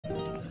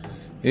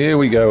Here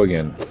we go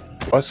again.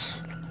 Boss,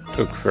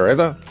 took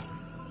forever.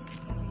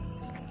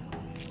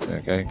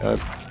 Okay, go.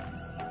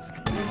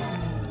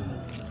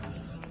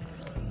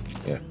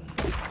 Yeah.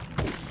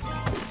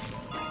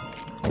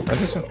 Oh, I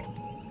just...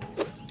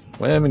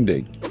 Wham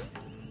indeed.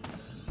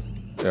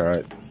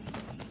 Alright.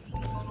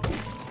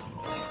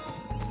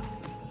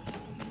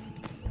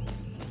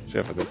 Watch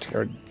out for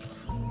the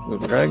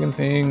little dragon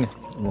thing.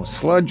 More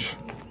sludge.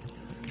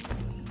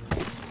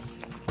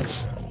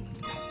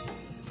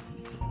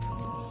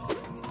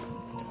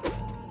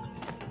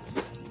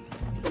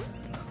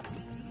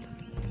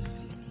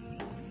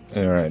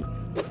 Alright.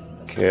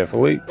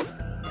 Carefully.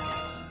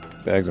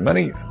 Bags of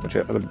money. Watch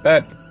out for the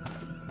bat.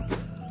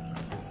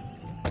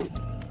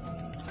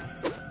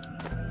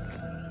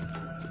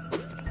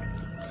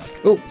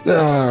 Oh,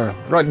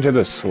 right into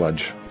the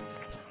sludge.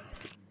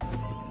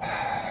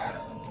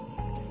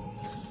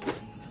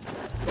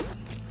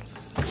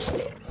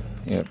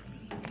 Yep.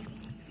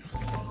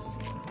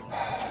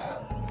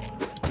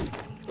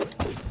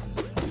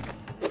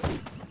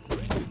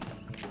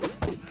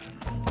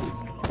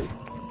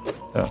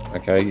 Oh,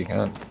 okay, you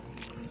can't.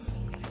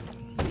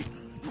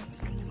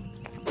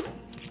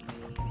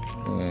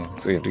 Yeah,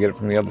 so you have to get it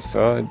from the other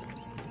side.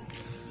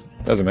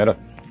 Doesn't matter.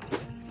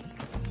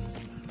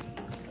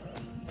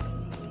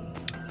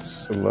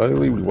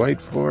 Slowly we wait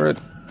for it.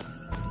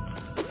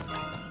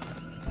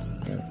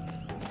 Yeah.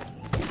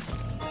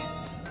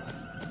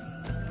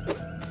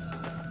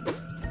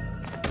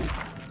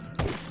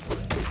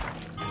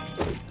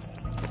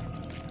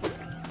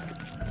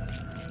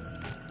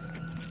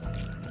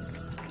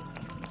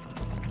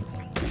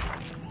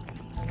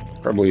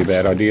 Probably a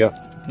bad idea.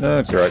 No,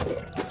 it's alright.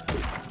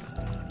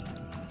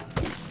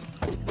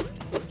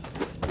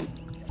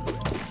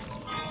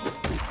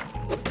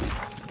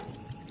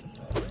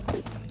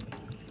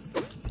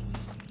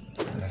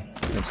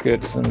 Let's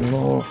get some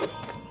more.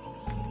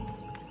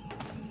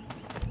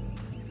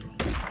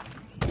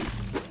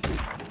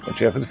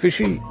 Watch out for the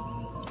fishy.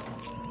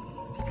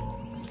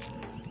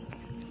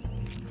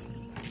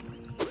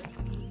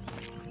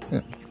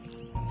 Yeah.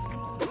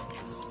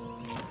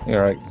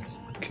 Alright,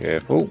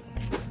 careful.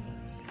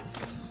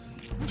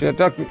 Watch out,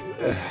 duck.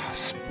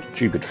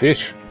 Stupid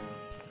fish.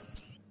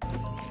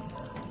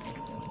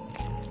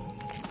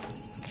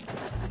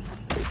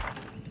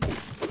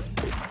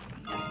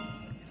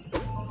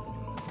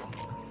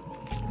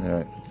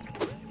 Alright.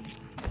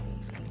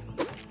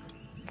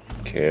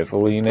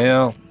 Carefully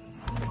now.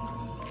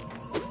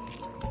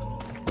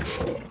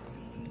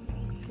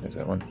 There's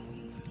that one.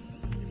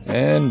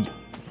 And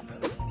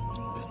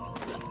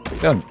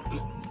done.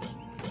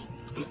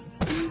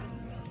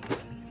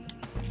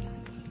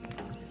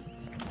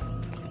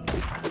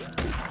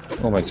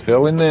 Almost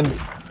fell in then.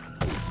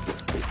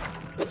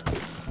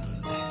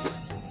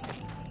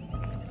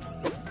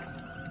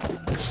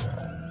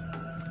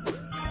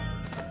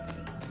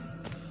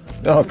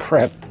 Oh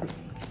crap.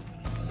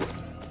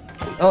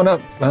 Oh no,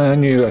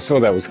 I saw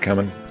that was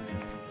coming.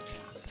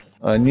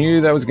 I knew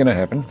that was going to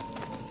happen.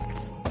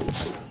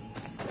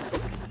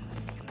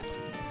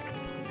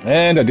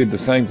 And I did the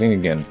same thing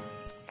again.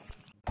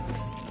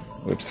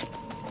 Whoops.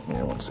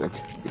 Yeah, one sec.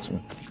 Get some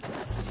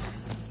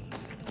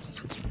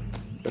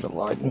bit of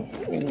light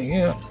in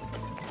here.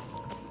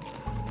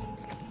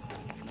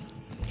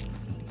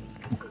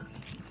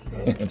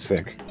 One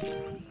sec.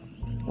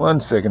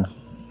 1 second.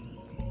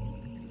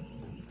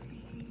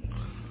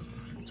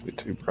 It's a bit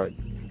too bright.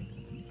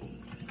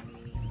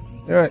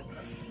 Alright.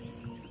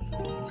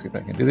 Let's get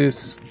back into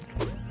this.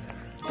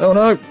 Oh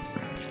no!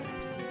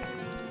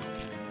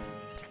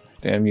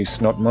 Damn you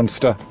snot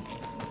monster.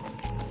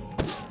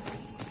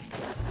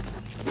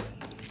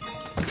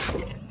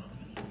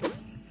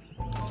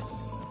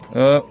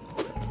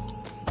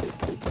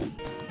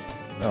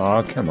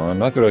 Oh, come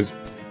on. I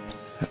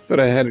thought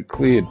I had it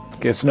cleared.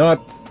 Guess not.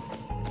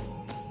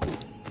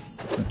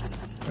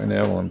 So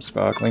now I'm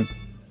sparkling.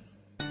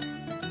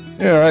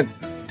 Yeah, alright.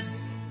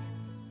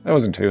 That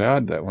wasn't too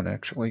hard, that one,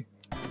 actually.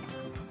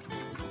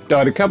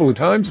 Died a couple of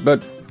times,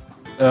 but...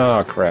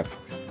 Oh, crap.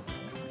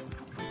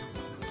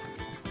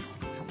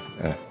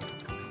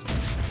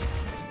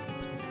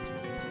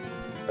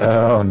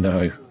 Oh,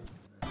 no.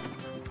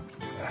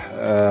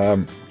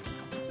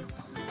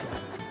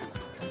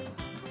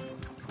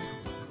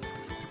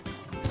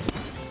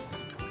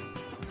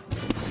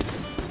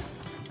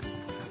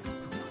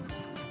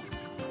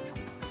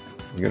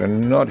 You gotta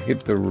not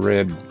hit the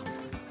red,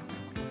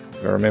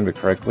 if I remember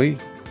correctly.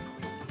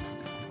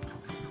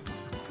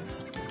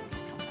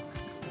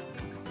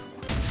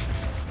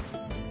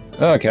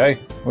 Okay,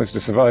 was to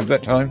survive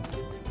that time.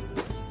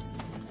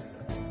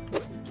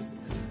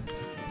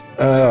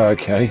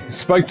 Okay,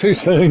 spoke too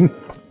soon.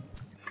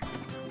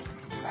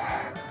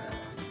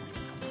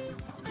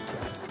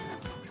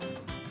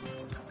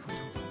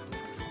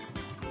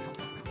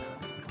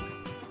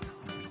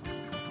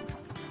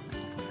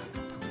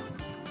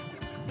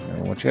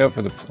 Now watch out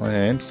for the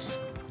plants.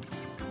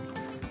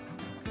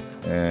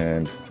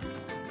 And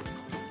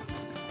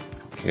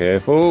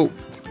careful.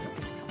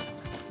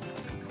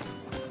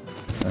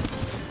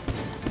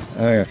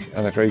 Oh,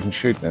 that's where you can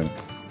shoot them.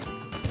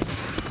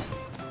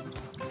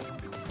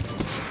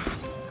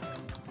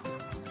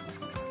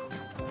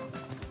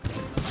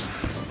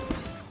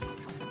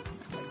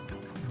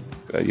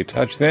 So you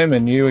touch them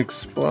and you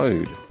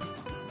explode.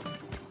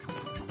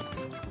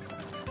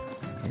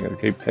 You gotta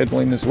keep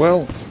pedaling as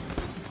well.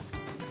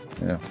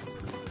 Yeah,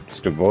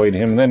 just avoid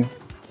him then.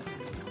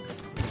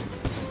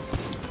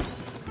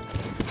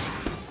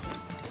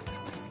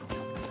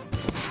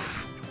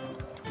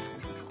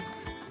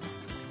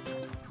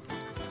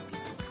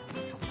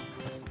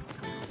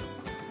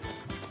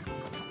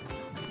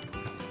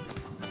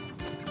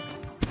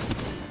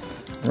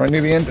 Right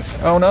near the end.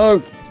 Oh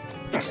no!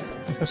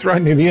 That's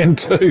right near the end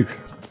too.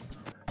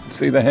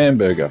 See the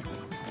hamburger.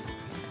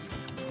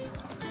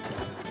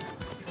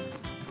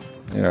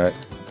 Alright.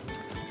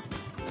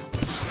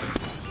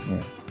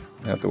 Yeah,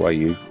 out the way,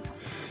 you.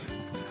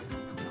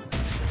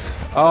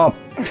 Oh!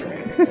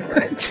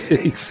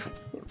 Jeez.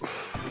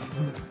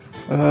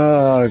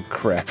 Oh,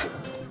 crap.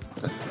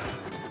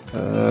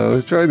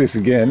 Let's try this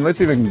again. Let's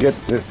see if I can get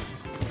to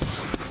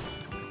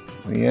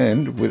the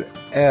end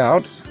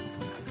without...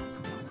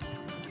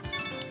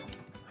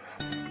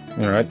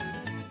 Alright.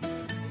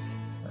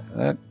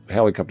 That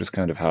helicopter's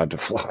kind of hard to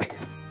fly.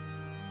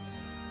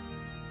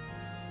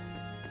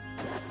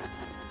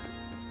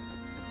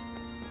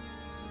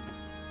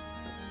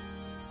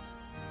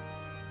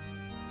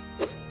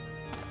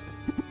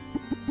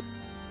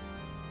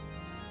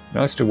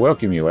 Nice to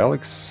welcome you,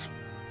 Alex.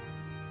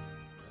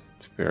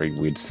 It's a very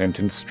weird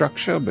sentence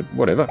structure, but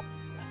whatever.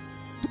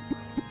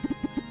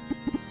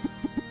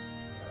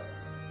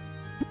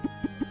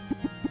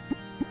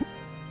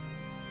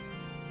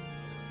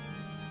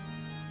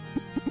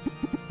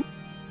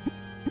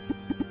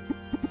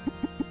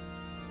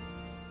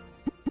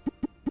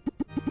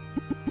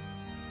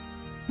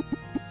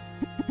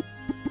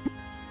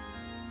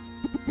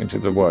 Into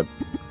the what?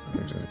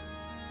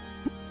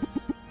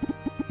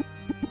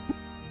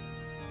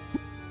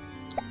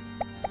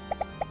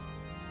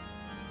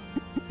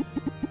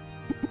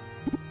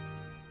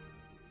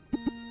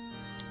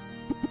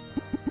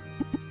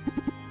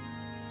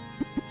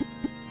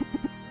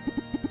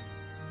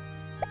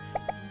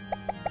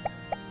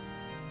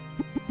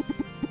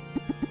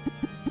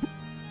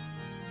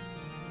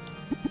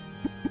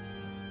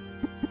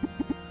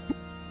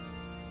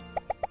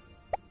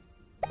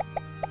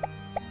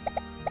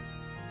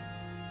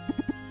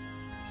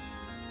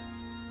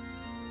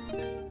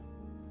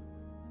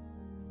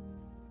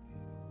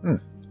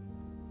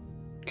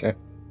 Okay.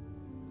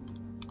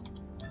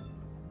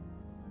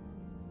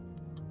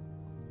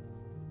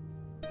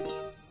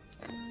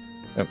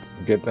 Yep,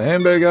 get the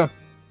hamburger.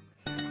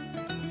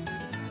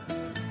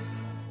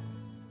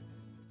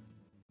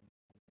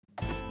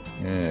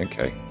 Yeah,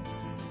 okay.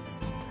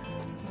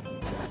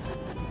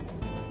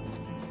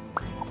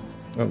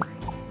 Oh,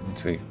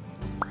 let's see.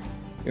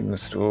 Get in the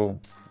store.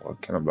 What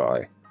can I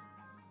buy?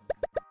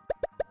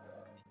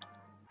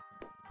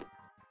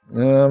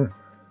 Yeah,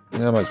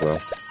 might as well.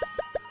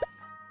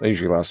 They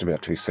usually last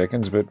about 2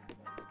 seconds, but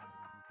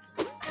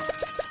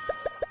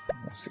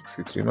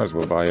 660, might as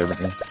well buy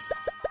everything.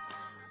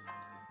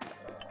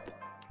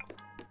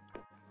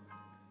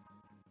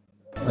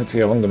 Let's see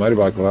how long the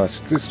motorbike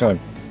lasts this time.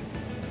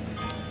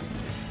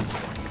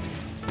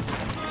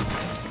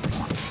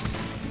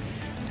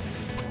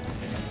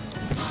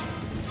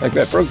 Take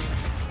that, bro.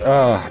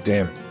 Ah,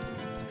 damn.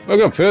 I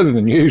got further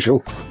than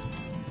usual.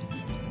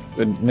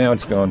 But now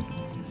it's gone.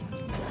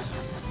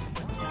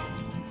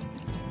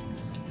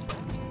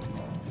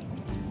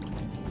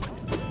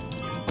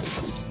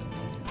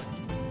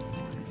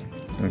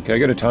 Okay,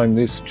 gotta time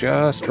this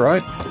just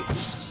right.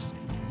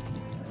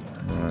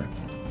 Alright.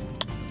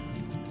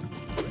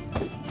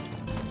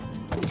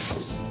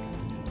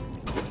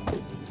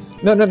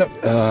 No.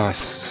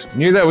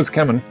 Knew that was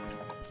coming.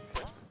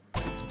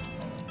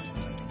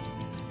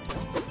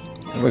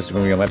 At least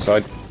moving on that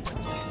side.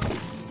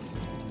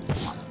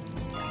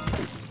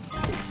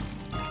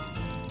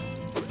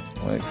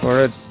 Wait for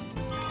it.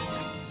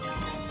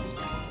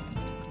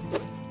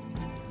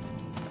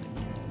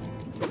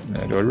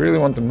 Now, do I really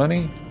want the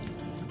money?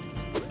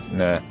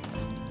 Nah.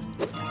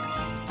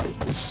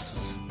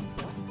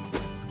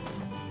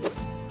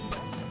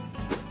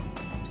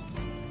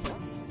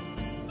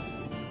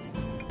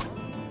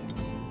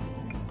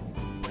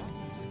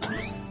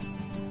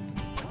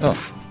 Oh.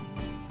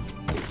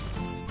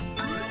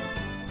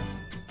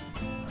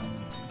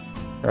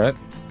 Alright.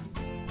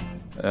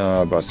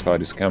 Boss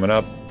fight is coming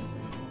up.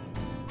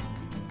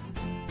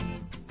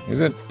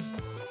 Is it?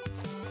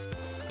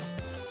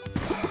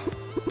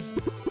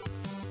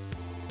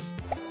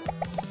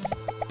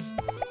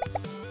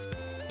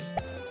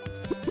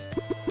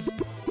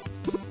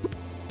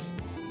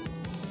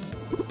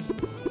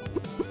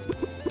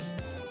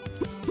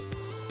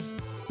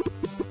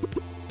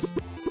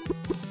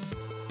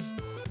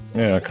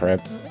 Yeah,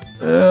 crap.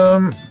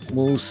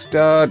 We'll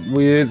start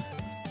with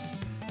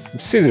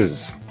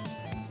scissors.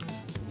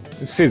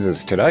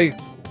 Scissors today.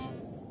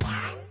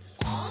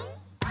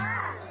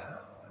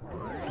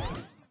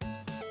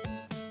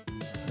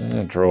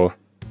 Draw.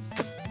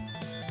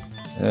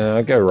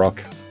 Go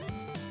rock.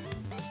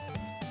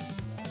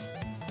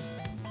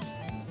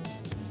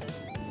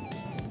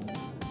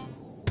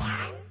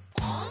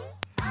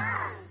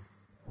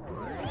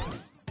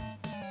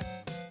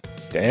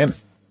 Damn.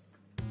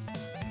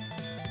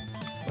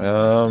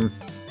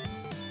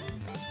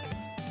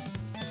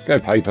 Go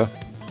paper.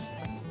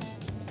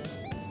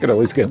 Gotta at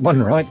least get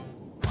one right,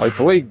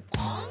 hopefully.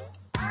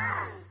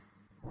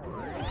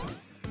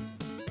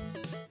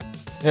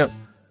 Yep.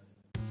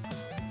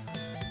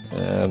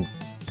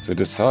 So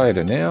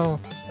decider now.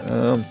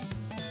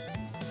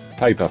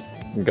 Paper.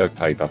 Go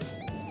paper.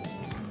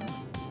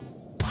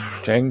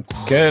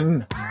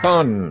 Jenkin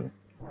Fun.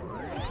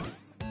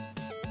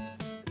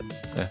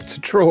 That's a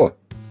draw.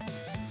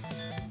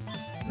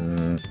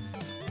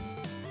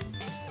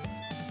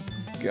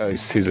 Go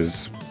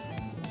scissors.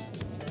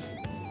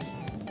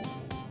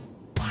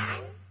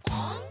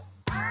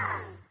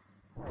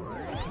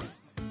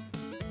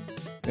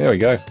 There we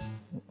go.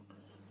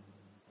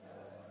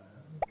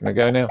 Can I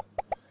go now?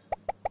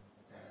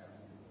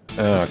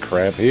 Oh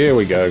crap, here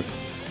we go.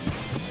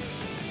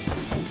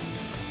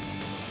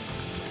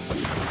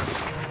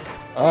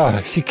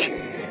 Oh,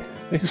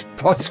 these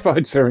boss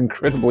fights are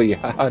incredibly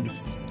hard.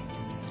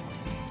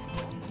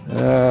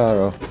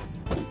 Oh.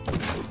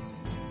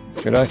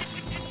 Should I?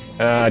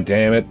 Ah,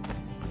 damn it.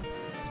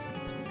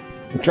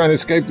 I'm trying to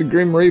escape the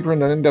Grim Reaper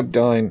and I end up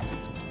dying.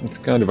 It's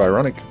kind of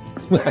ironic.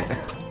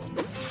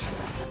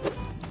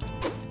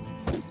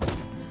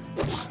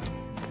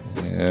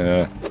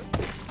 Yeah.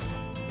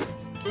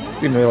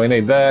 Didn't really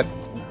need that.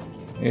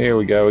 Here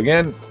we go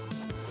again.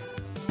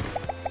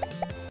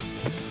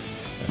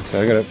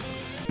 So I gotta...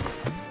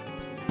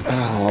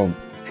 Oh.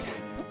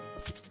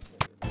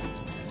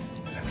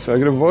 So I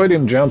gotta avoid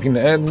him jumping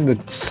and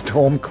the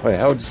storm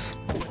clouds.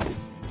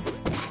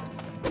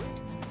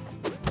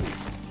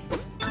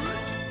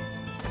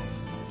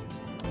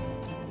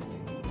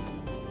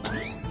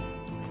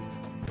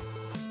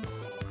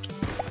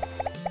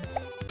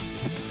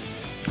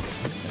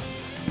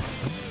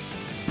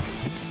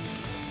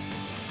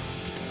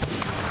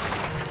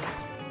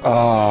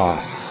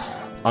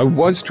 I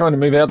was trying to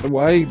move out the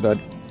way, but...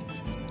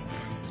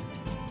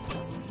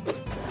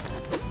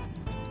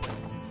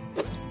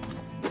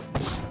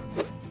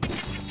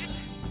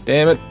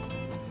 Damn it.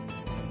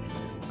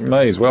 You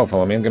may as well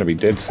follow me, I'm going to be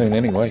dead soon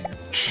anyway.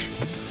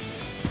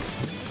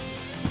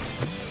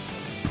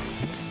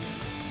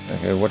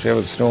 Okay, watch out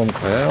for the storm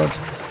clouds.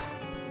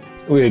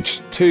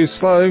 Which, too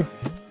slow.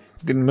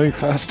 Didn't move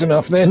fast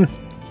enough then.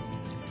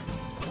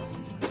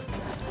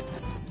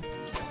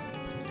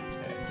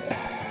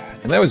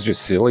 And that was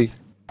just silly.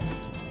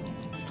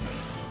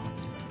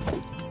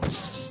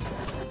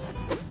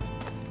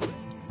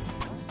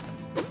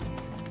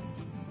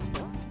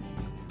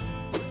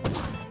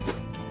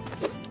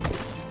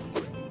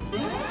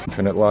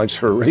 Infinite lives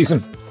for a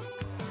reason.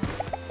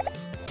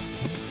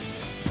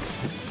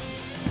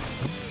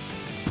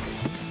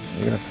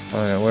 You're gonna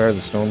find out where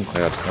the storm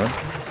clouds come.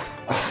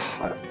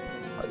 Oh,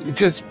 you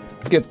just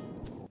get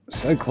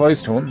so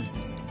close to them.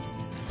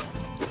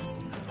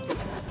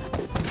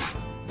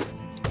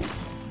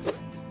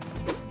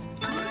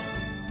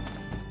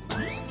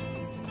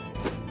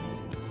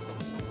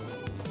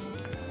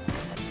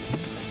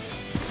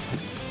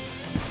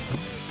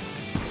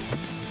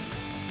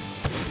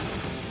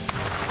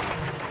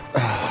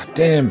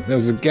 Damn, there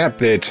was a gap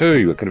there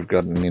too I could have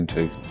gotten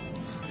into.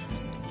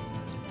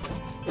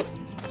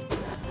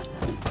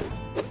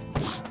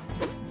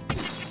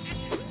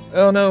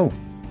 Oh no!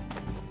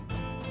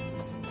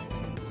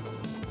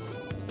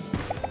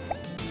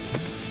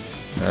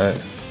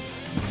 Alright.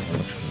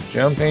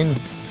 Jumping.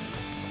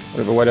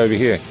 Whatever, wait over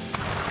here.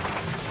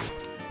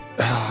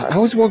 I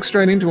always walk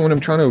straight into them when I'm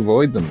trying to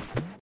avoid them.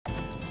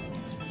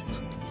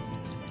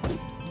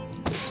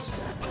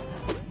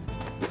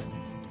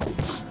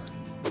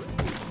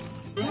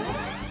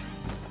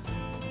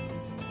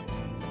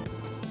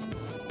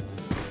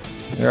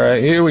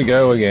 Alright, here we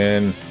go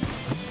again.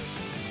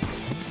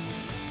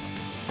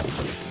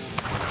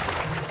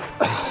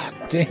 Ah,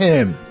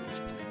 damn.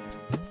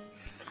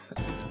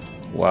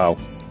 Wow.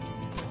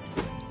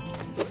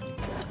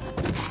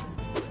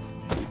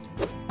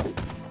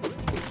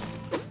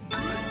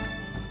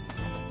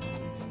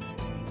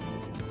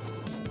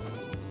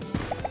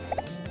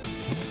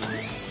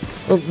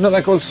 Oh, not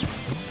that close.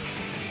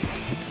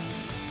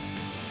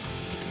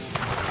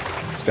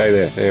 Stay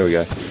there. There we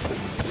go.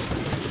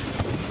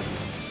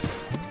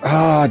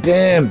 Ah,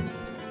 damn.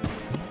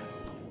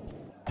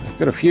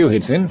 Got a few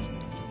hits in.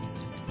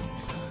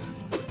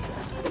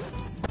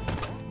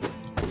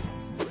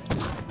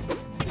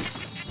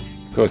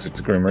 Of course, it's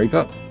a Grim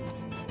Reaper.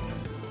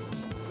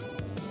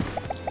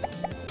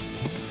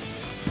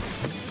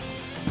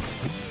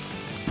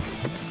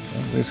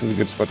 Well, this was a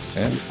good spot to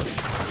stand.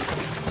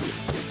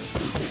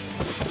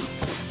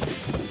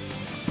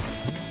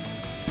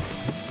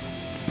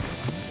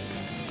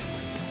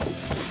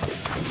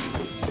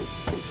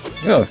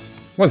 Oh,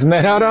 wasn't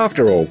that hard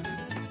after all?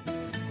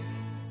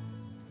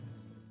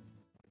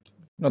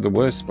 Not the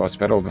worst boss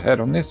battle I've had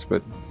on this,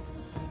 but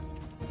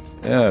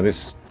yeah,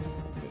 this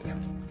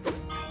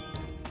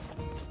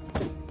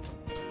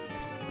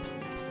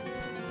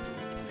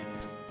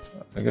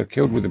I got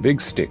killed with a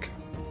big stick.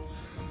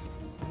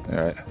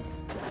 Alright.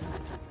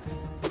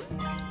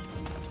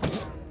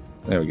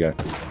 There we go.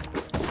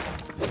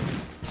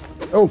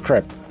 Oh,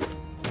 crap.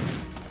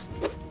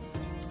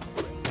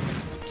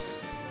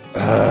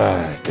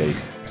 Ah, D.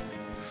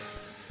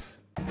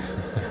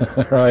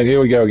 Right, here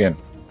we go again.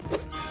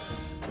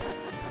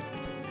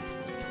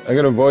 I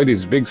gotta avoid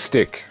his big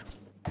stick.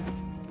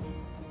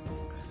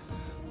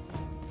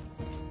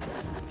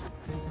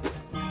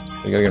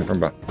 I gotta get him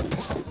from behind.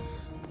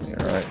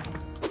 Yeah, right.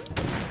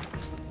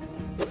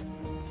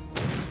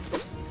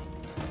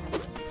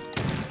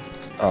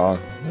 Oh,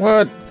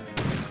 what?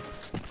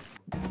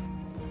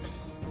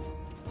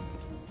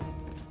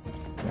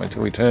 Wait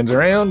till he turns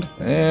around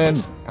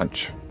and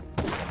punch.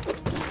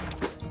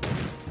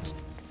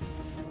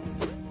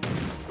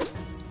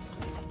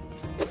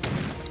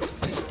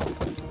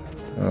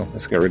 Well,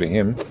 let's get rid of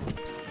him.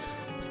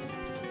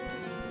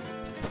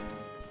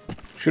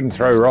 Shouldn't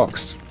throw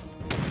rocks.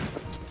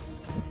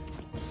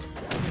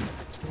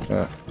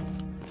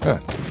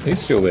 He's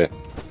still there.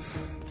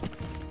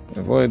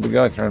 Avoid the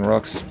guy throwing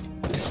rocks.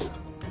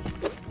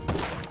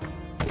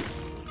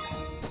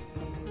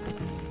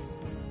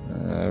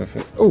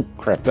 Oh,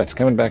 crap, that's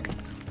coming back. Do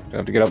I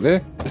have to get up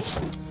there?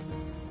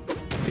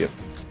 Yep.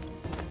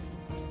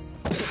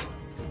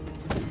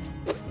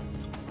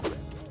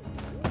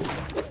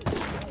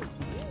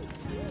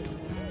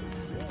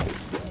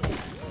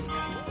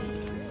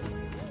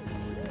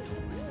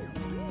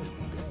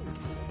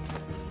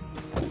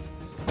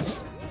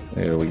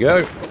 There we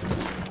go.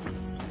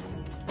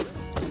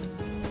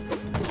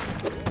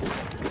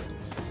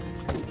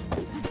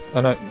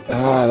 Oh no.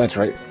 Ah, that's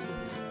right.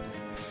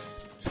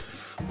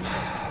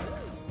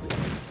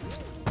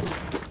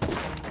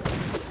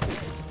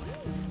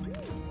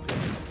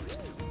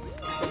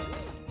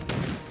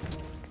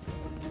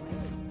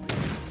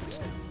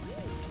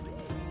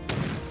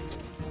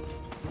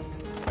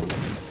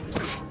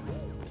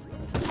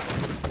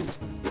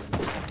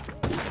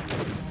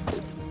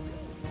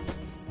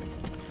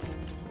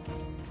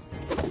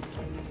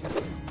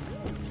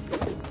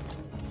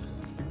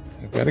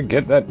 Gotta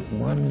get that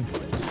one.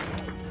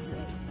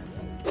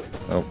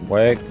 Oh,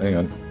 wait, hang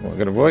on. We're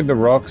gonna avoid the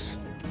rocks.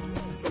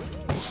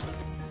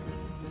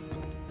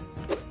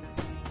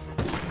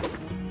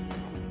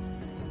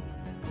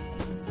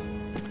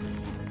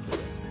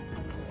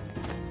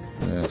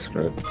 Yeah,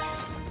 screw it.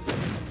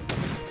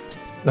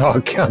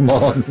 Oh, come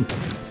on!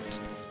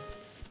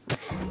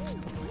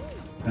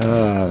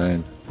 Oh,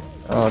 man.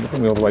 Oh, they're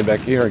putting me all the way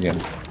back here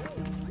again.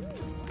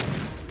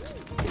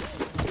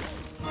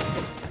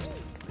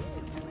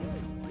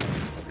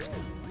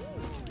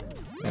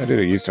 How did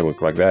it used to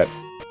look like that?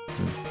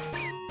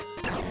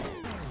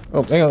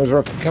 Oh, hang on, there's a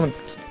rock coming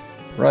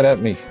right at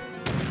me.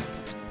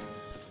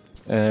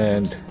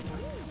 And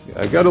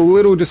I got a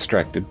little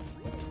distracted.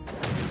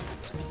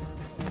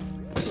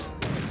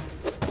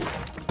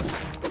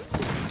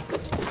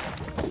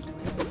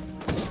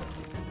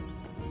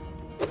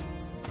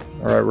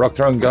 Alright, rock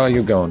throwing guy,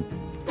 you're going.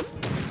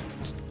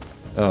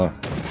 Oh.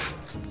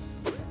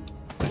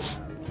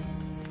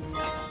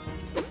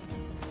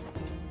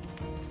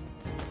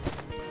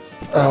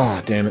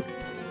 Oh, damn it.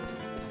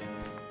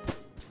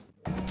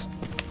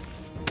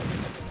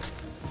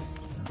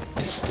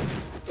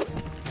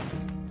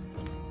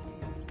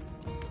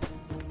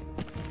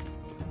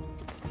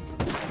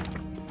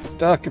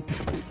 Duck.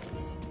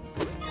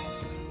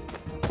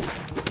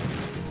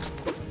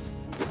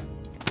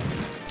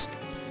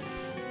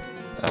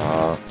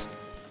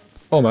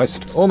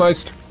 Almost,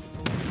 almost.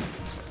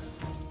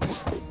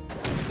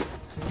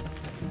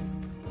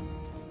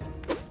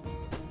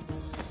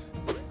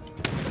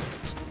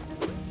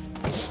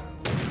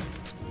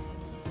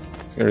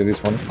 Get rid of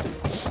this one.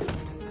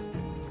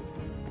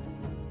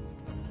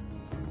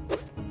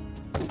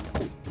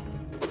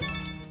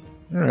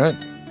 All right.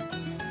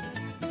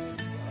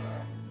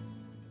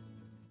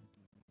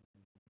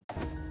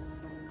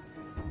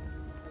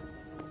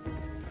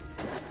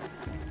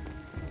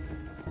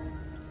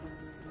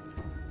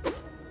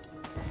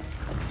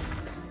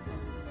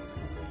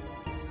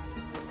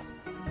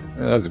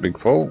 That was a big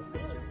fall.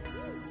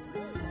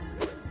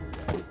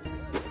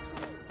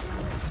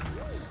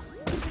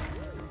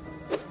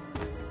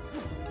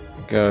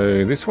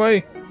 Go this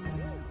way.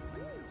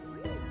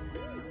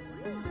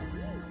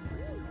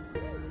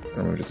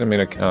 Does that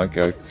mean I can't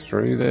go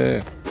through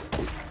there?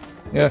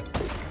 Yeah.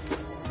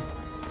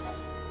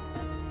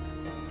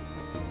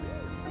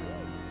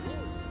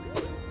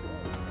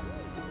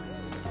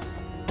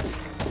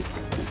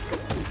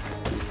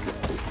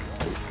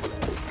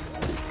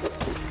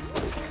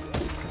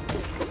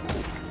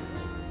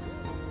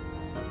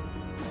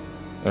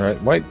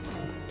 Alright, wait.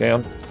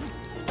 Down.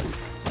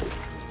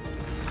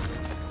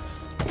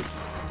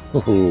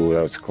 Ooh,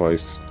 that was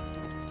close.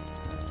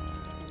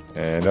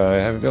 And I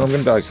have a feeling I'm going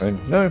to die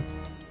soon. No.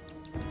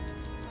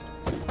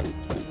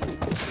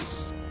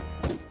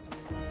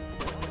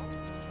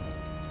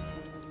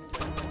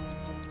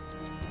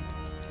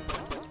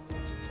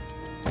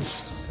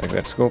 Take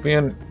that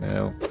scorpion.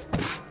 Now.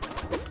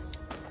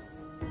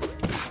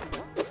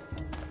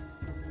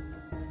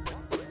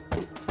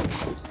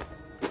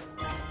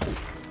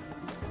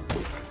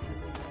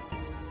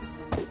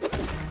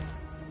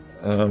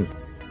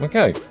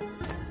 Okay.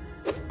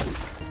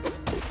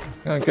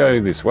 Can't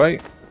go this way.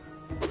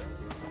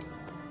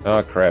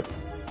 Oh, crap.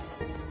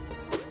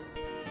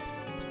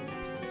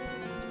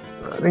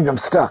 I think I'm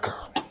stuck.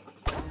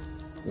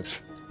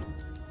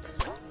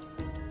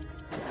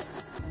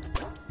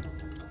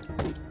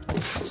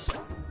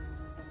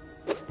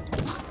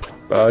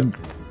 Bud.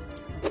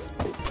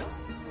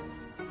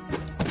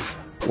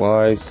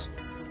 Wise.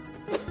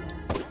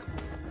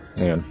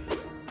 Hang on.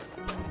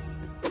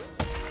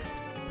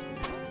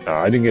 Oh,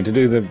 I didn't get to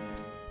do the...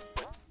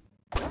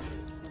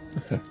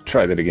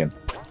 Try that again.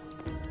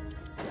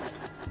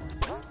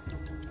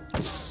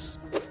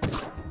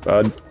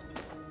 Bud.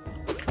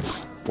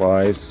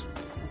 Wise.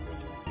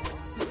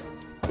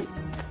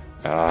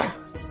 Ah.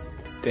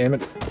 Damn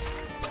it.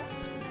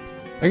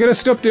 I gotta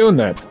stop doing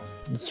that.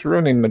 It's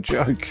ruining my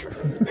joke.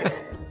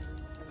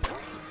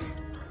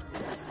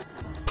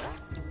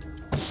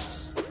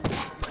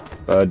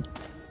 Bud.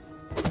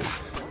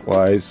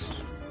 Wise.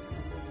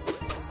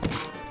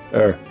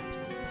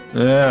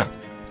 Yeah.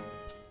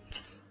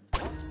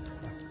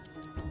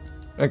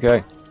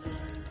 Okay.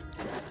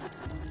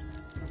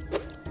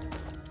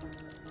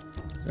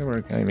 Is that where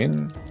it came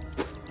in?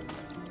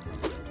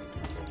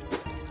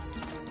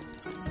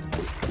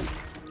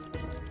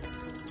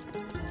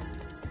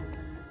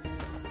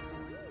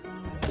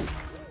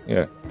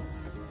 Yeah.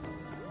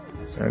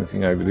 Is there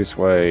anything over this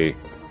way?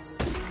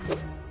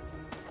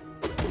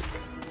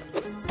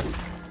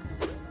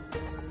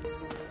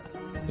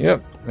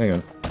 Yep, hang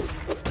on.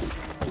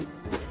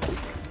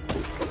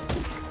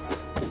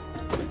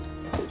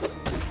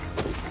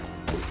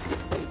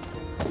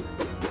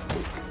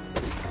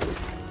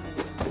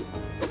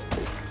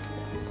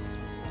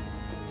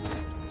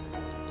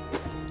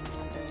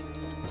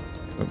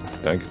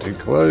 Don't get too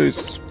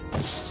close.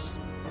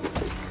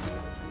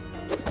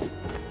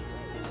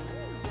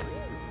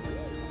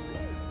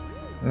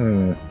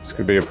 This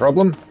could be a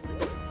problem.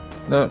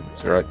 No,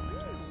 it's alright.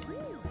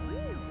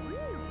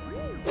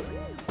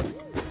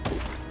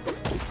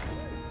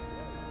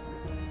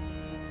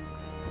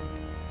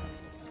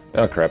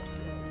 Oh crap.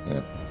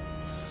 Yeah.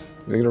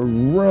 They're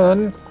gonna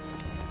run.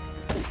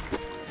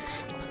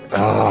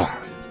 Ah.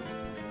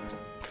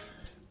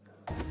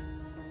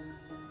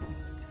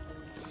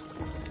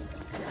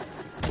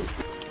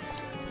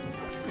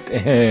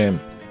 Damn.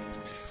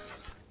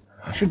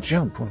 I should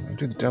jump when I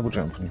do the double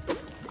jump.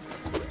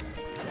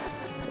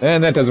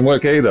 And that doesn't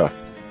work either.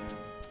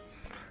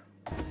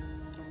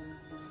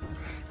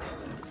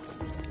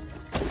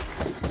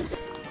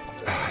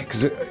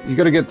 Because you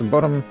got to get the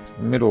bottom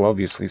middle,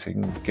 obviously, so you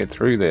can get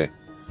through there.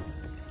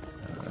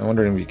 I'm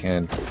wondering if you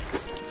can.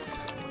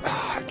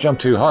 Jump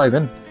too high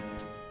then.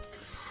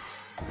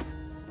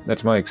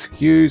 That's my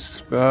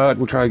excuse, but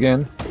we'll try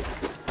again.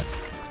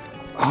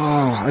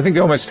 Oh, I think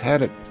I almost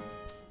had it.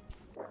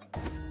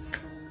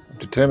 I'm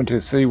determined to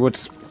see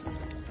what's...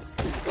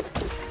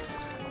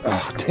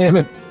 Oh, damn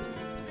it.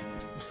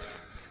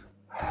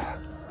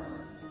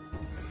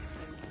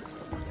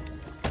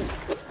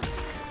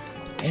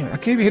 Damn it, I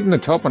keep hitting the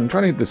top one. I'm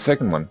trying to hit the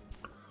second one.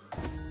 I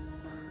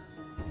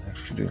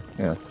should do,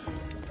 yeah.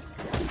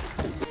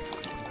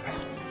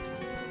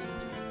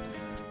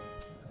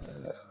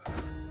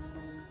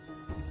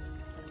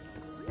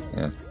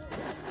 Yeah.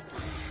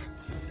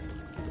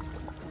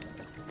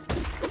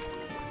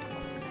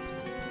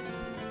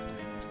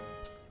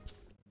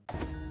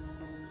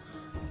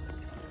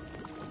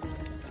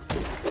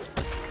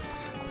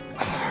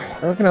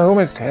 I reckon I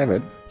almost have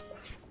it.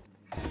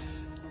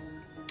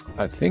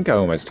 I think I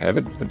almost have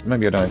it, but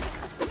maybe I don't.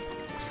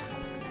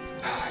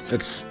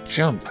 It's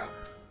jump.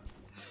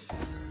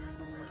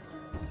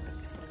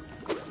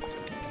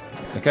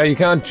 Okay, you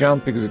can't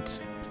jump because it's...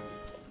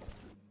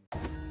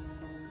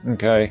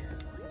 Okay.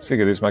 Sick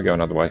of this, might go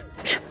another way.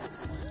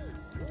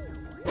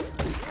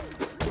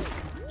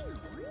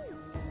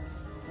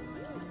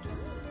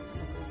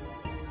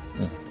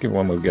 Give it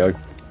one more go.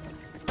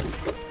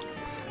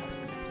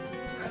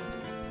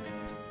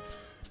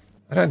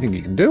 I don't think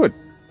you can do it.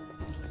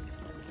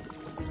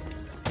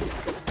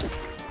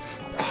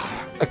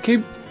 I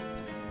keep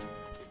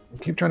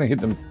trying to hit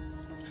them.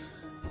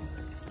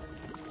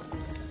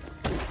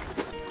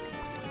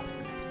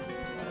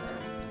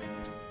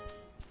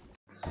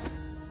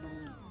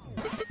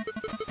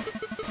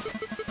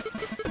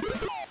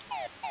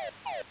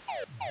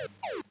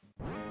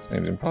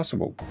 Seems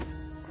impossible.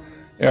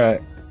 Yeah,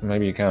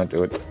 maybe you can't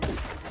do it.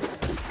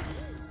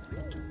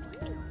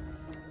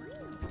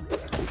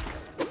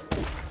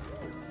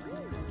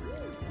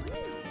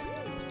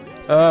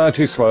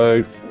 Too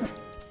slow.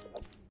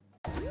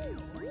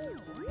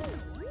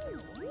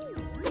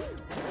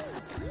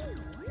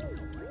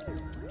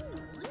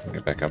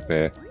 Get back up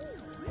there.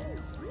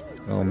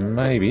 Or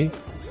maybe.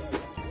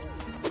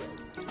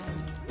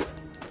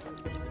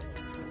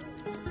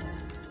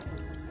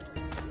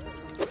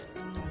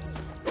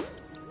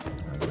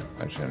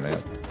 Punch him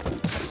out.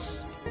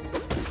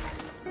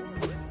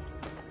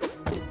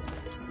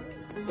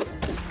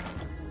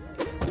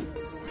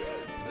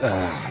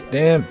 Ah,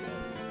 damn.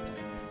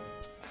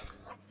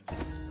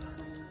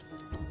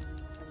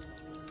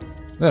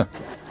 Huh.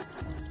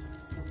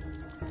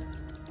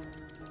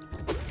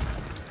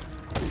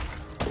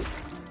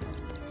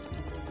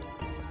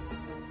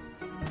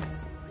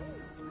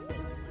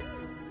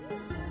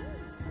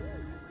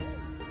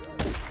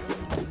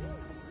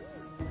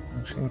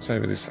 Actually, let's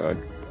over this side.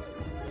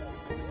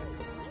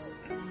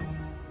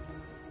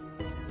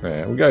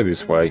 Yeah, we'll go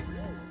this way.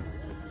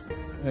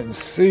 And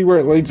see where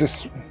it leads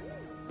us.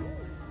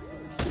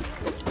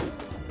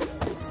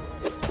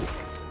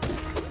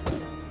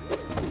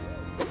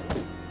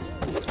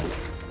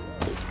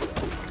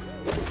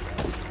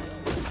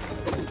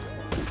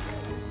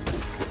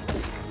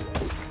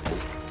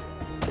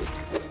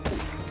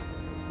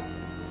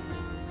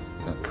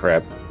 Oh,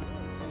 crap.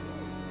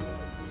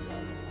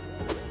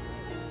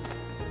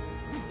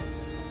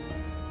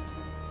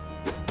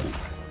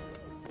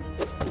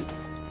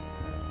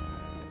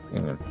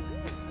 Hang on.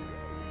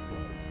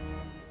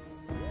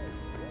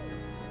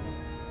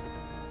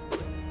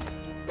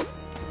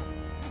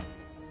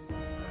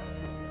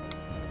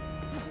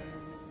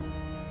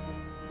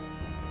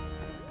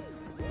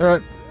 All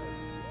right.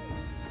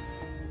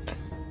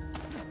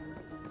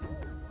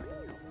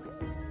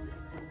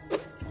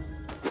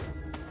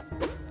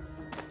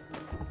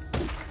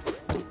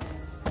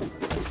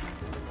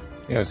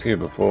 Yeah, I was here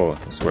before.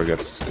 That's where I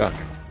got stuck.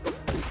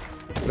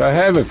 But I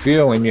have a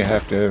feeling you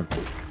have to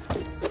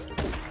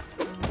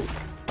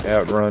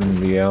outrun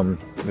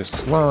the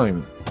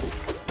slime.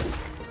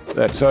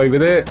 That's over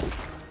there.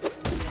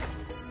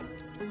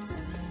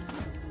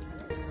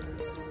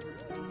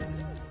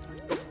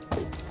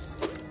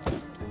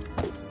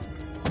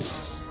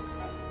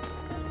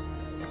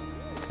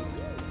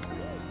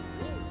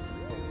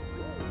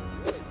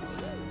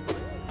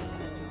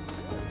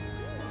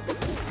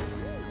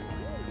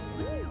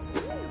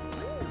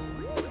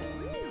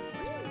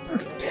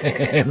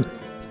 Damn.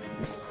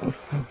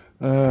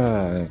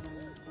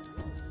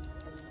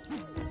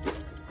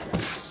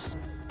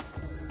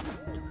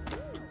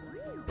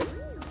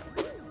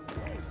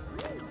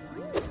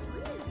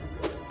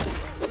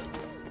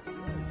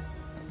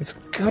 There's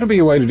gotta be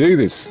a way to do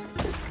this.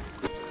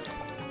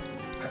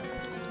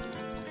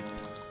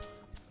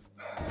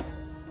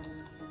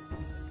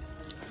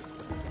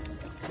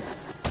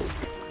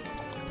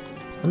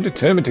 I'm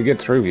determined to get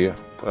through here.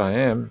 I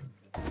am.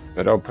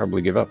 But I'll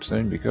probably give up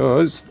soon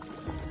because...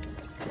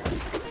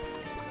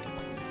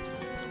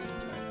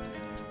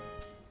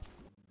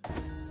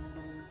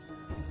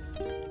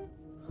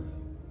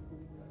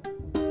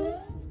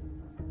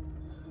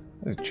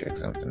 Let's check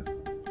something.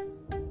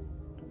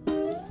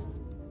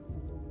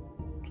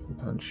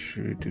 Punch.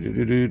 I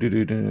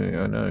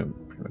know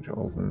pretty much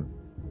all of them.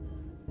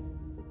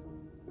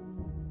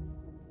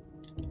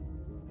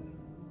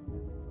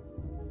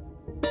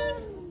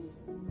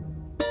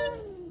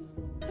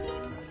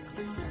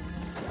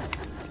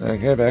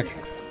 Okay, back.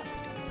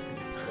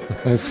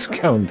 It's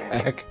going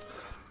back.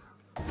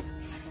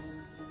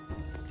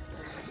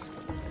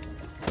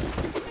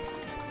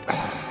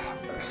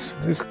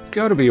 There's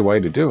gotta be a way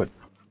to do it.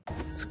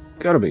 It's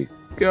gotta be.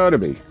 Gotta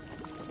be.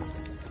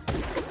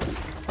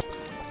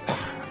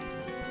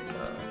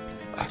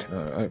 I don't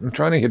know. I'm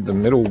trying to hit the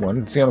middle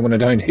one. It's the only one I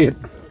don't hit.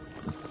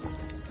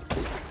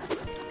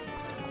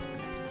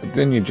 But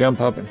then you jump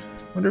up and... I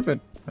wonder if it...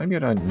 Maybe I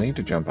don't need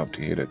to jump up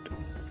to hit it.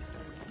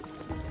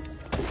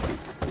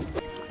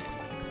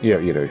 Yeah,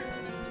 you do.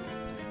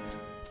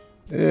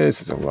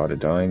 This is a lot of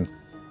dying.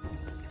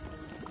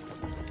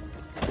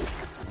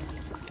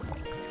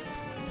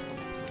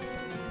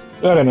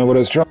 I don't know what I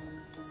was trying.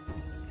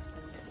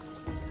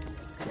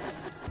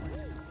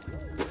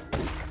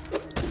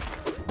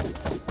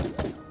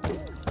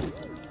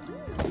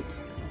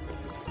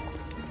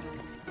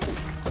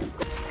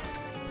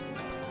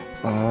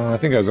 I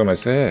think I was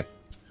almost there.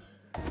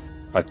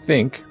 I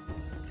think.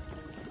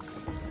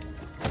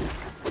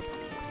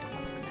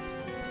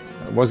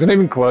 It wasn't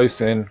even close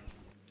then.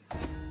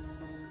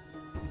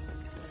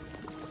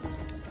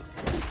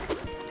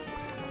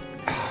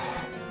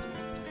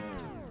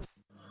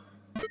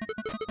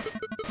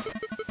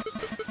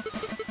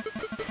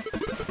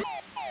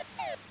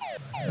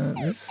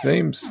 This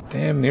seems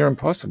damn near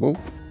impossible.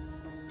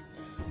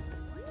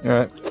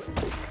 Alright.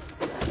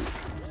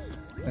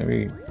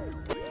 Maybe...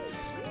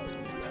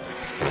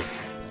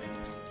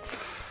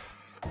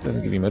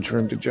 Doesn't give you much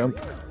room to jump.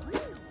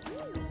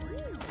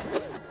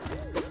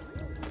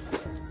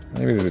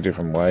 Maybe there's a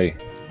different way.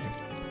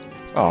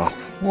 Oh,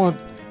 what?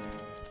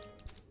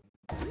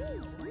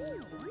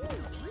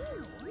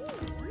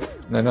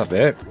 No, not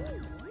there.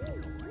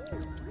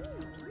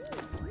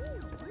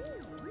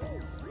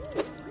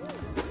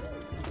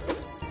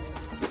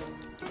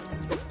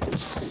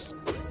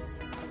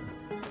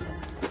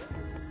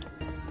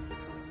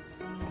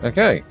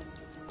 Okay.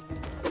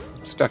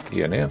 I'm stuck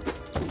here now.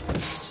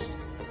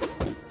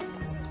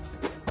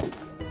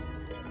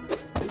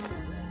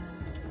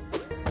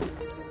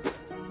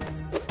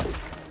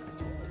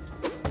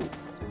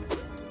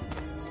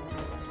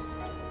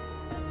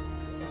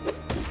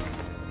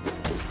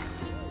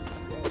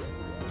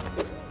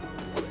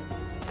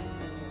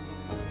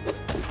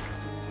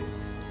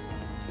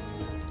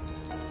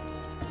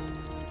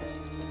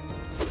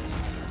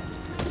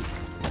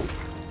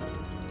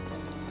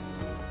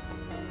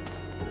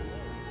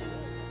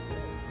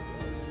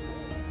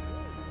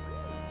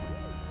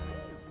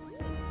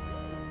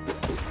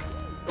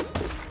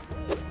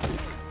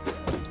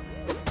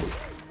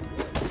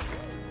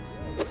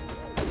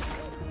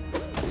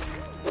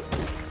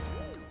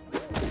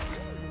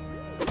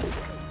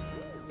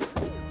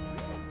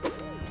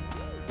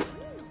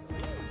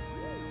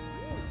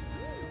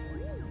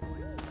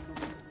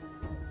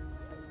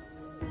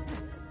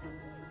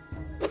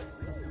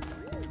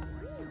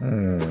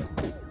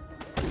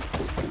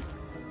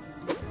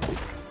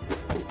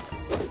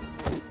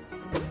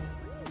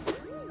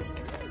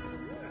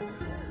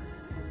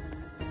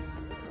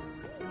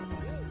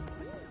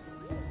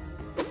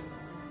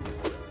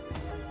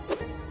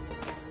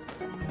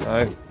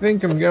 I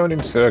think I'm going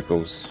in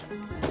circles.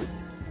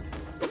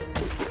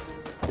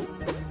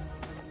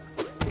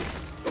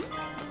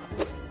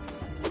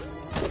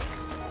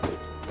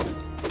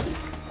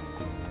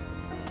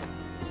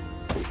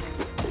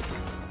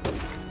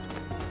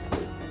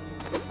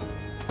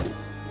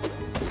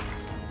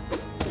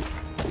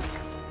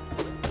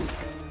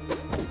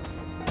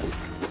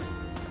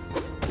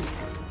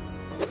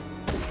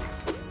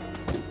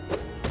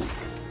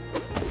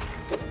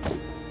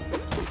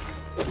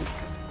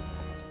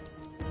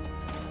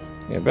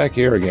 Yeah, back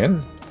here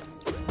again.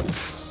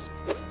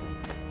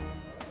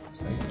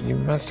 So you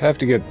must have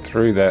to get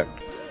through that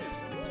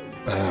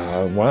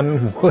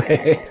one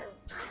way.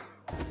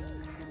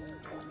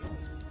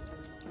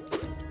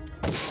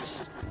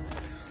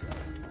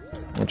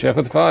 Watch out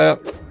for the fire.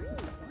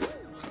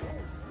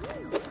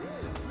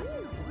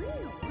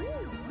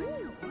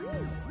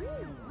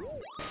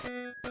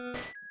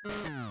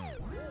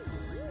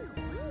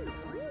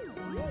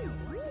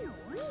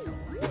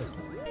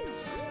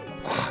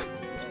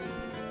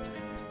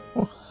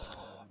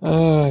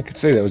 I could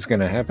see that was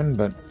going to happen,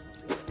 but...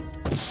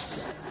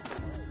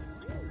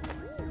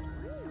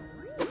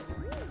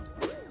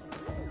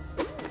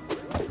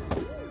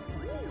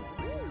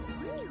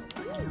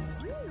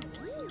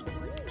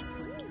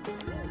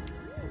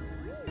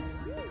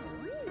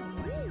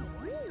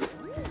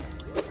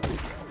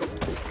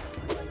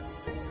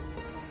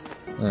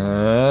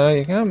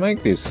 you can't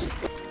make this.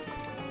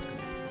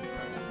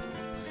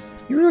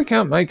 You really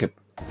can't make it.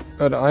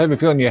 But I have a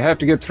feeling you have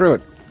to get through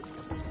it.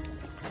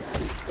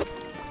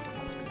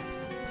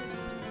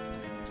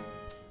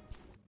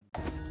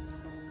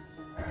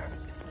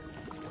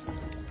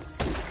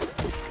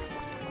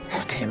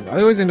 I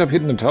always end up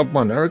hitting the top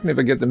one. I reckon if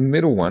I get the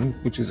middle one,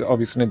 which is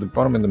obviously at the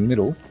bottom in the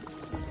middle.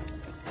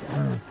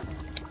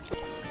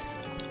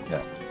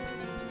 Yeah.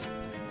 It's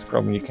a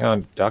problem, you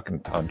can't duck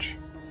and punch.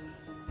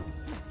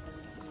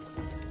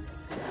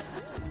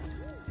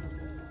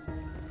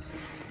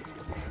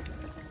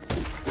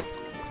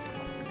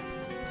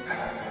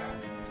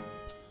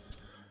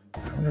 I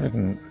wonder if I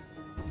can...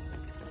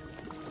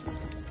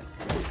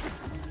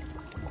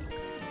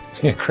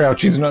 Yeah,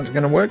 crouch is not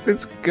going to work.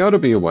 There's got to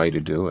be a way to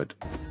do it.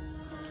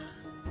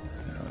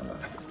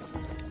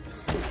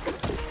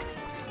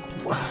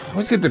 I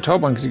always hit the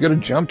top one because you've got to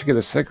jump to get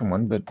the second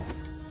one, but...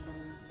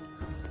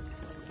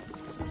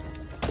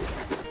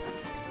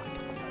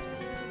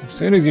 As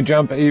soon as you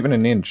jump even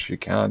an inch, you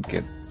can't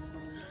get...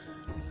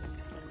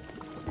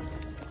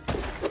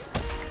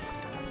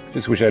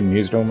 Just wish I hadn't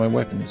used all my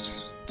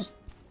weapons.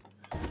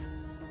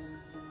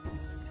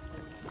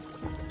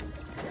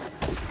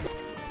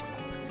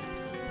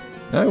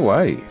 No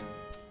way.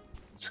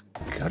 There's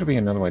got to be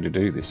another way to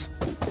do this.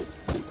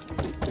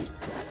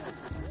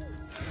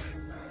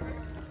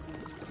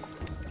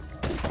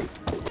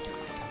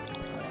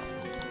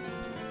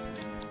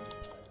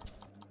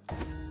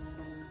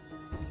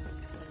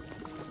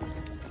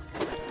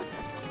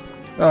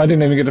 Oh, I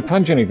didn't even get to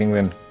punch anything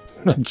then.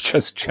 I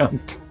just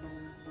jumped.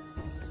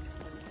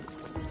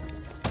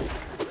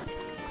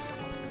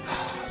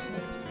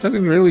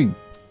 Doesn't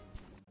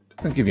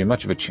give you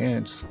much of a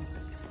chance.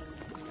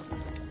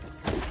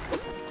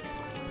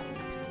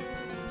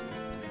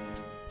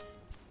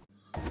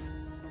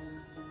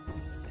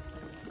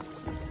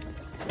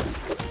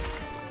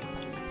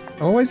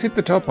 I always hit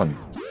the top one.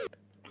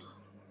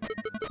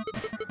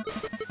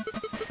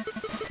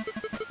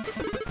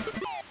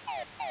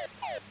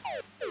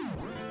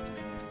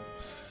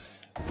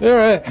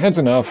 Alright, that's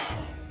enough.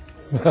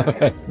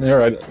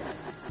 Alright.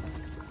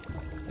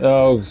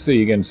 I'll see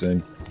you again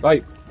soon.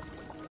 Bye.